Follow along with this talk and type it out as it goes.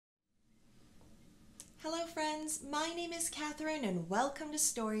friends, my name is Catherine and welcome to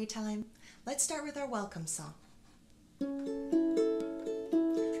Storytime. Let's start with our welcome song.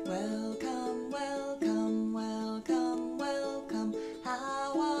 Welcome, welcome, welcome, welcome.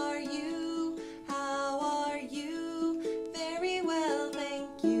 How are you? How are you? Very well,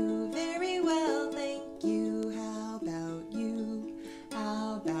 thank you. Very well, thank you. How about you?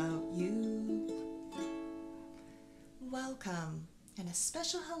 How about you? Welcome. And a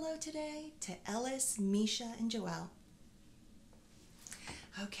special hello today to Ellis, Misha, and Joelle.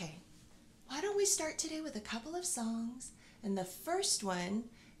 Okay, why don't we start today with a couple of songs, and the first one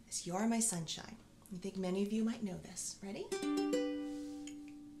is You're My Sunshine. I think many of you might know this. Ready?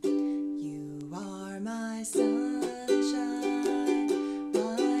 You are my sunshine, my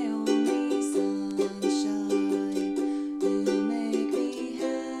only sunshine. You make me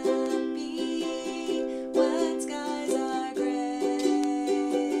happy when skies are gray.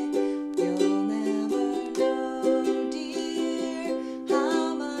 You'll never know, dear,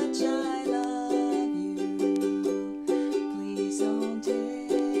 how much I love you. Please don't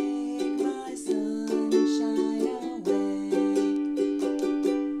take my sunshine away.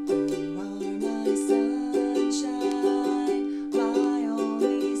 You are my sunshine, my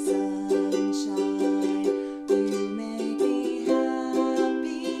only sunshine. You make me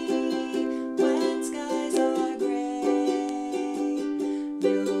happy when skies are gray.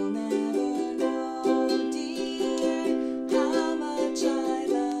 You'll never know, dear, how much I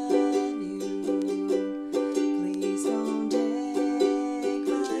love you. Please don't take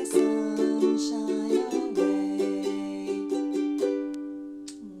my sunshine away.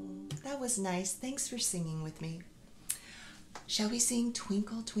 That was nice. Thanks for singing with me. Shall we sing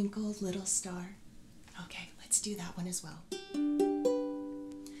Twinkle, Twinkle, Little Star? Okay, let's do that one as well.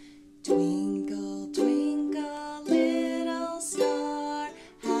 Twinkle, twinkle, little star,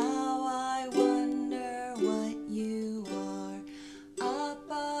 how I wonder what you are. Up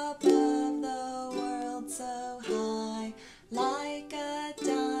above the world so high, like a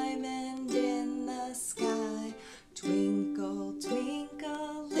diamond in the sky. Twinkle,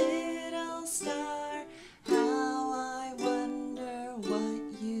 twinkle, little star, how I wonder what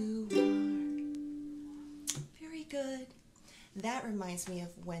you are. Very good. That reminds me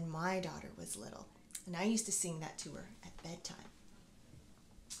of when my daughter was little, and I used to sing that to her at bedtime.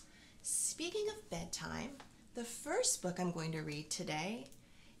 Speaking of bedtime, the first book I'm going to read today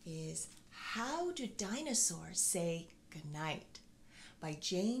is How Do Dinosaurs Say Goodnight by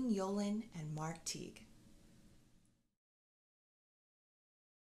Jane Yolen and Mark Teague.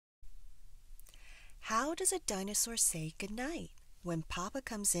 How does a dinosaur say goodnight when Papa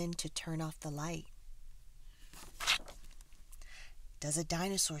comes in to turn off the light? Does a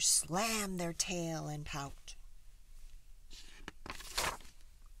dinosaur slam their tail and pout?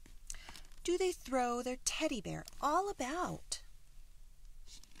 Do they throw their teddy bear all about?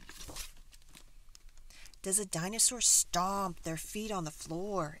 Does a dinosaur stomp their feet on the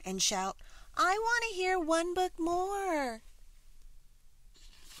floor and shout, "I want to hear one book more"?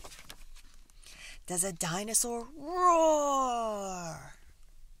 Does a dinosaur roar?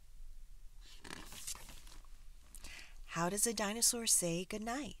 How does a dinosaur say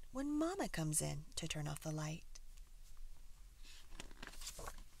goodnight when Mama comes in to turn off the light?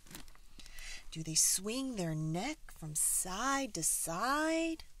 Do they swing their neck from side to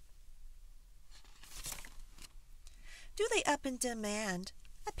side? Do they up and demand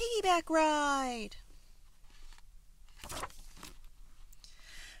a piggyback ride?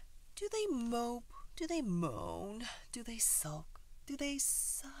 Do they mope? Do they moan? Do they sulk? Do they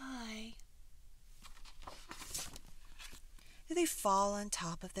sigh? Do they fall on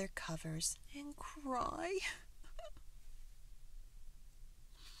top of their covers and cry?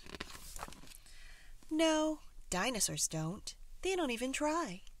 No, dinosaurs don't. They don't even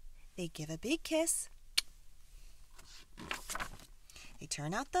try. They give a big kiss. They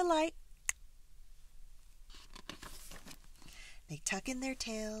turn out the light. They tuck in their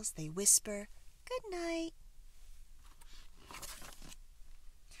tails. They whisper, "Good night."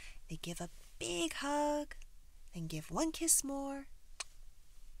 They give a big hug, then give one kiss more.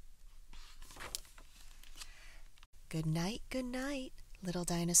 Good night, little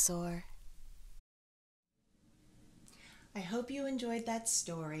dinosaur. I hope you enjoyed that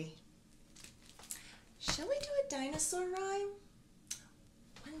story. Shall we do a dinosaur rhyme?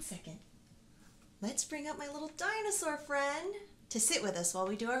 One second. Let's bring up my little dinosaur friend to sit with us while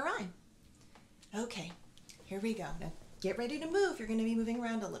we do our rhyme. Okay, here we go. Now get ready to move. You're going to be moving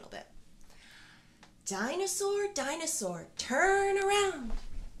around a little bit. Dinosaur, dinosaur, turn around.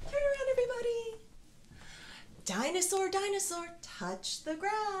 Turn around, everybody. Dinosaur, dinosaur, touch the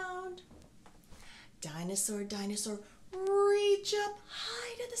ground. Dinosaur, dinosaur, reach up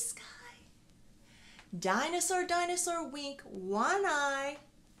high to the sky. Dinosaur, dinosaur, wink one eye.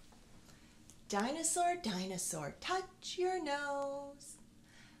 Dinosaur, dinosaur, touch your nose.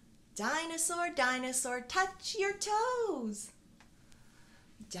 Dinosaur, dinosaur, touch your toes.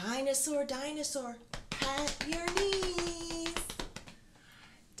 Dinosaur, dinosaur, pat your knees.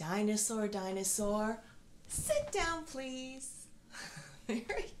 Dinosaur, dinosaur, sit down, please.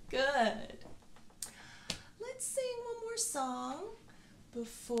 Very good. Let's sing one more song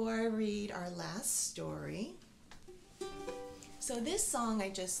before I read our last story. So this song I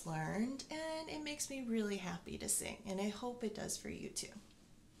just learned, and it makes me really happy to sing, and I hope it does for you too.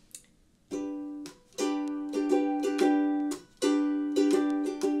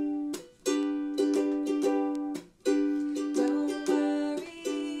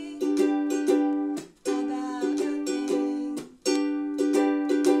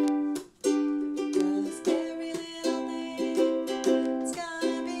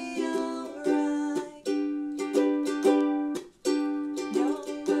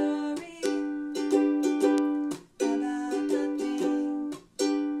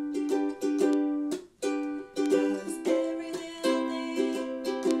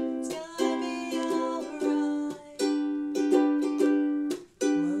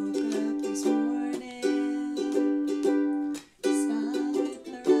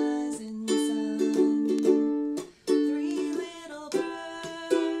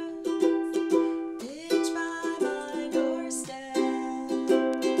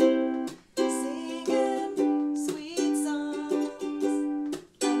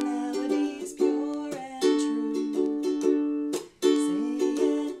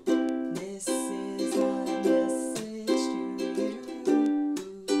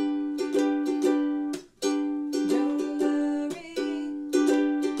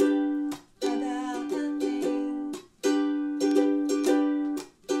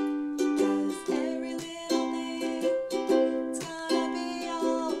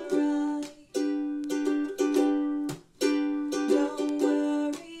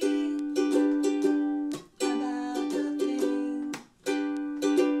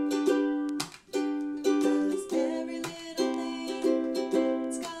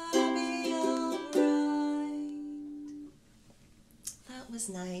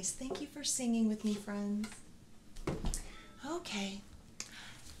 Nice. Thank you for singing with me, friends. Okay,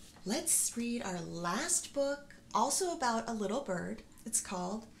 let's read our last book, also about a little bird. It's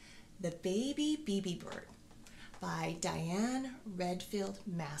called The Baby Bird by Diane Redfield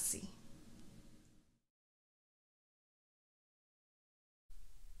Massey.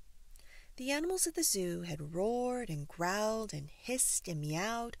 The animals at the zoo had roared and growled and hissed and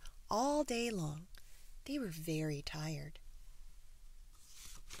meowed all day long. They were very tired.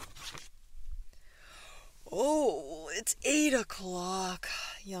 "Oh, it's 8 o'clock,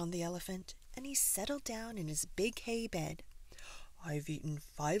 yawned the elephant, and he settled down in his big hay bed. "I've eaten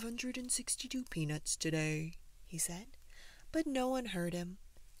 562 peanuts today," he said, but no one heard him.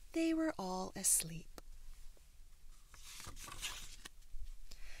 They were all asleep.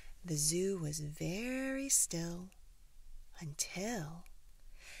 The zoo was very still until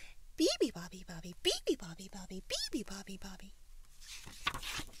beeby bobby bobby, beeby bobby bobby, beeby bobby bobby.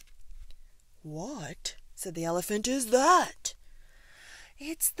 "What," said the elephant, "is that?"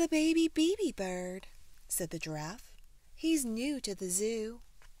 "It's the baby bird," said the giraffe. "He's new to the zoo."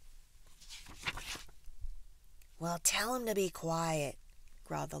 "Well, tell him to be quiet,"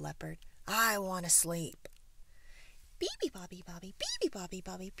 growled the leopard. "I want to sleep." "Beeby bobby bobby, beeby bobby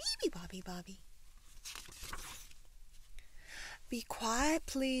bobby, beeby bobby bobby." "Be quiet,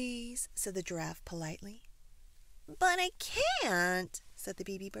 please," said the giraffe politely. "But I can't," said the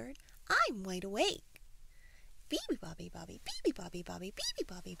baby bird. "I'm wide awake." "Beeby bobby bobby, beeby bobby bobby, beeby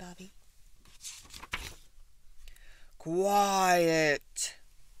bobby bobby." "Quiet,"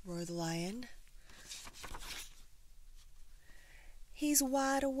 roared the lion. "He's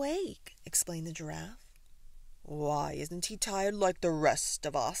wide awake," explained the giraffe. "Why, isn't he tired like the rest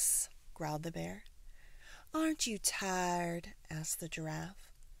of us?" growled the bear. "Aren't you tired?" asked the giraffe.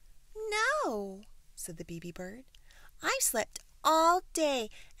 "No," said the baby bird. "I've slept all day,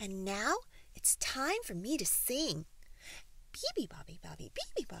 and now it's time for me to sing. Beeby bobby bobby,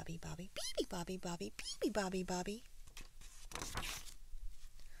 beeby bobby bobby, beeby bobby bobby, beeby bobby bobby."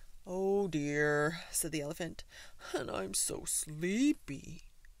 "Oh dear," said the elephant, "and I'm so sleepy."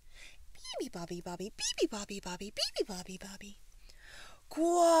 "Beeby bobby bobby, beeby bobby bobby, beeby bobby bobby."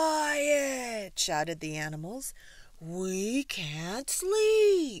 "Quiet!" shouted the animals. "We can't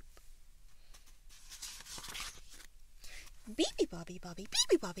sleep." Beeby bobby bobby,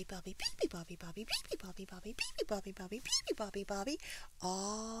 beeby bobby bobby, beeby bobby bobby, beeby bobby bobby, beeby bobby bobby, beeby bobby bobby,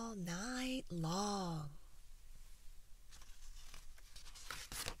 all night long.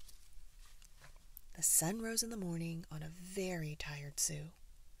 The sun rose in the morning on a very tired Sue.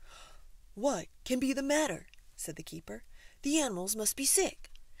 "What can be the matter?" said the keeper. "The animals must be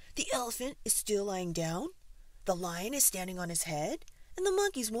sick. The elephant is still lying down, the lion is standing on his head, and the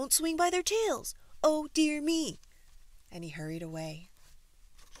monkeys won't swing by their tails. Oh, dear me!" And he hurried away.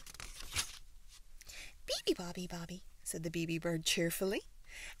 "Beeby bobby bobby," said the Beeby bird cheerfully,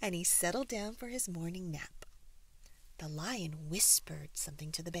 and he settled down for his morning nap. The lion whispered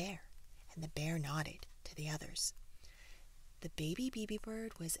something to the bear, and the bear nodded to the others. The baby Beeby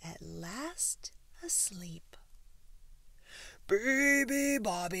bird was at last asleep. "Beeby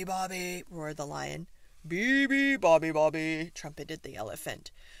bobby bobby," roared the lion. "Beeby bobby bobby," trumpeted the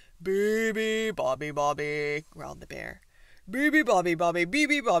elephant. "Beeby bobby bobby," growled the bear. "Beeby bobby bobby,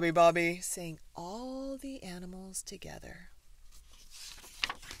 beeby bobby bobby," sang all the animals together.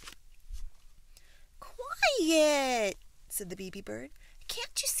 "Quiet," said the Beeby bird.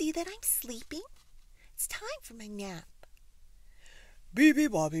 "Can't you see that I'm sleeping? It's time for my nap."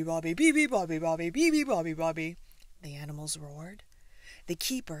 "Beeby bobby bobby, beeby bobby bobby, beeby bobby bobby," the animals roared. The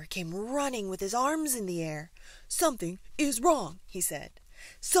keeper came running with his arms in the air. "Something is wrong," he said.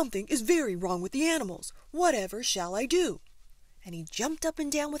 "Something is very wrong with the animals. Whatever shall I do?" And he jumped up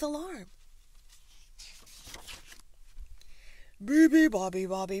and down with alarm. "Beeby bobby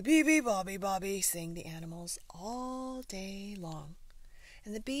bobby, beeby bobby bobby," sang the animals all day long.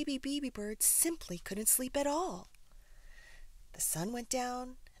 And the baby Beeby bird simply couldn't sleep at all. The sun went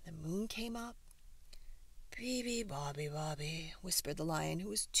down and the moon came up. "Beeby bobby bobby," whispered the lion, who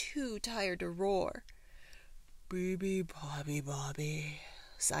was too tired to roar. "Beeby bobby bobby,"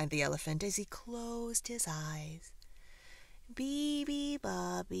 sighed the elephant as he closed his eyes. "Beeby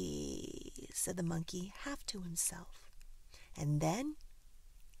bobby," said the monkey, half to himself. And then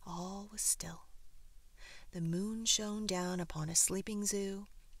all was still. The moon shone down upon a sleeping zoo.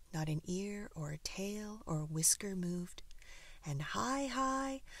 Not an ear or a tail or a whisker moved. And high,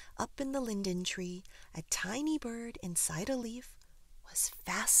 high, up in the linden tree, a tiny bird inside a leaf was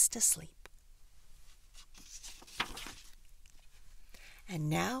fast asleep. And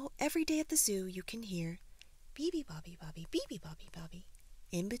now, every day at the zoo, you can hear "Beeby bobby bobby, beeby bobby bobby"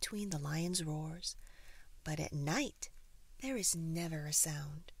 in between the lion's roars. But at night, there is never a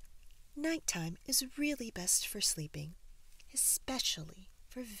sound. Nighttime is really best for sleeping, especially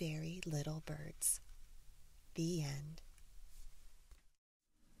for very little birds. The end.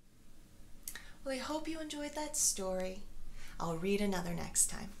 Well, I hope you enjoyed that story. I'll read another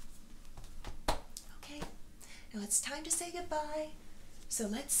next time. Okay, now it's time to say goodbye, so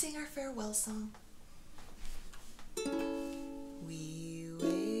let's sing our farewell song. We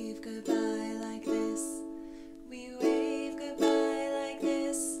wave goodbye like this. We wave goodbye like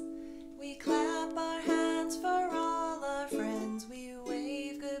this. We clap our hands for all our friends. We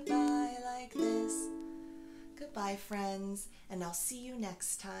wave goodbye like this. Goodbye, friends, and I'll see you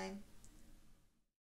next time.